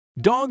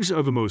Dogs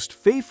are the most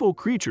faithful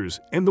creatures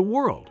in the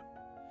world.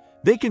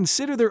 They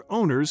consider their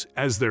owners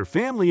as their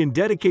family and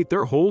dedicate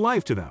their whole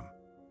life to them.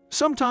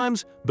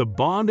 Sometimes the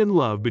bond and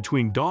love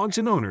between dogs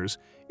and owners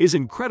is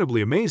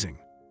incredibly amazing.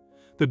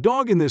 The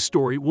dog in this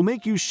story will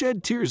make you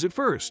shed tears at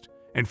first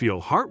and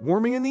feel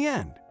heartwarming in the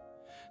end.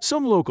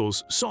 Some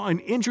locals saw an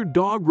injured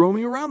dog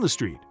roaming around the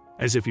street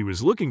as if he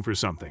was looking for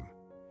something.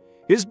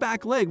 His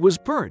back leg was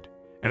burnt,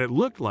 and it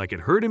looked like it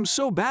hurt him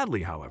so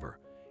badly, however,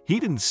 he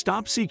didn't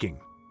stop seeking.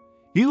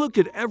 He looked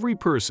at every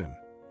person,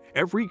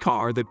 every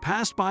car that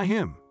passed by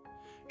him,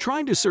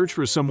 trying to search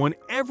for someone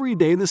every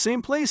day in the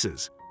same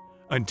places.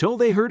 Until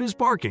they heard his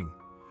barking,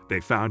 they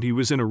found he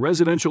was in a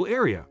residential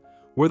area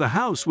where the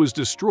house was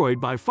destroyed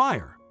by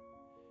fire.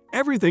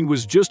 Everything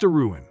was just a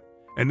ruin,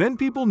 and then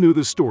people knew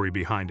the story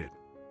behind it.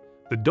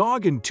 The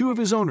dog and two of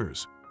his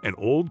owners, an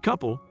old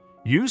couple,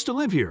 used to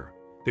live here.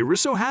 They were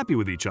so happy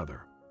with each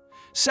other.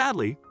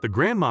 Sadly, the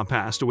grandma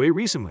passed away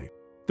recently.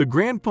 The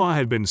grandpa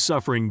had been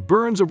suffering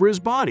burns over his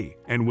body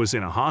and was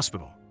in a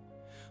hospital.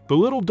 The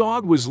little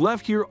dog was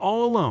left here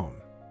all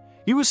alone.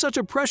 He was such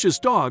a precious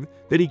dog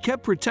that he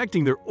kept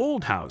protecting their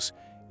old house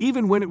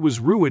even when it was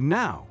ruined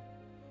now.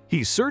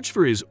 He searched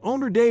for his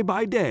owner day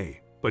by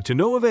day, but to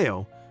no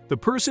avail. The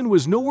person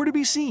was nowhere to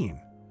be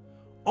seen.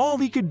 All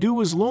he could do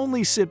was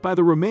lonely sit by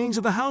the remains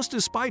of the house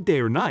despite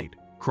day or night,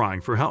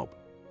 crying for help.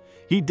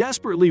 He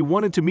desperately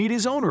wanted to meet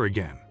his owner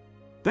again.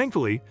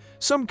 Thankfully,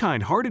 some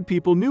kind-hearted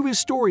people knew his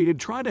story and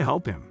tried to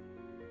help him.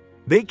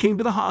 They came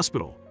to the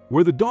hospital,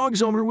 where the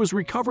dog's owner was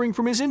recovering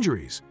from his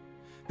injuries.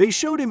 They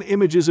showed him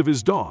images of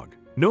his dog,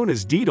 known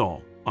as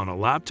D-Doll, on a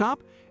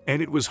laptop,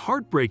 and it was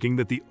heartbreaking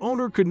that the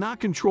owner could not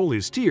control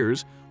his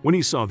tears when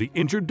he saw the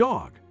injured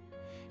dog.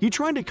 He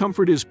tried to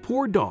comfort his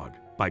poor dog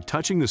by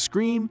touching the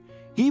screen.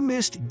 He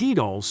missed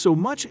D-Doll so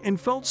much and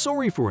felt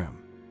sorry for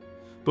him.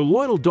 The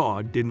loyal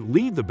dog didn't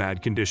leave the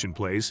bad condition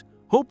place,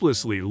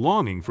 hopelessly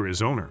longing for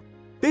his owner.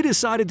 They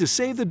decided to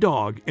save the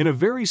dog in a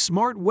very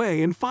smart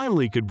way and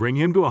finally could bring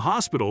him to a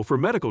hospital for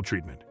medical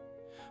treatment.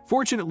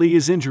 Fortunately,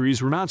 his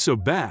injuries were not so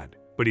bad,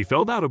 but he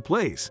felt out of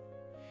place.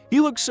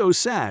 He looked so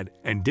sad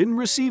and didn't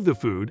receive the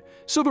food,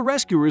 so the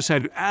rescuers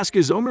had to ask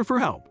his owner for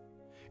help.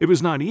 It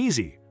was not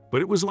easy,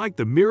 but it was like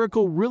the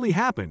miracle really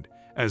happened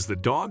as the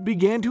dog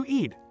began to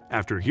eat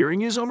after hearing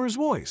his owner's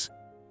voice.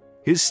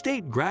 His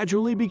state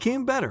gradually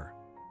became better.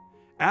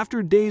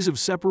 After days of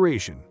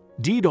separation,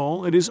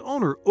 D-Doll and his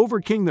owner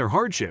overcame their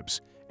hardships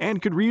and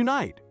could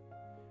reunite.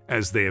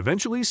 As they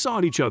eventually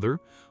saw each other,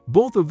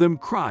 both of them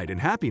cried in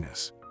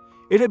happiness.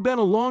 It had been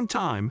a long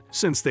time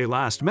since they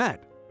last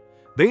met.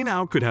 They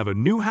now could have a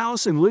new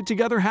house and live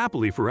together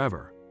happily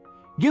forever.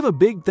 Give a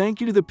big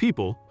thank you to the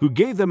people who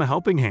gave them a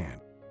helping hand.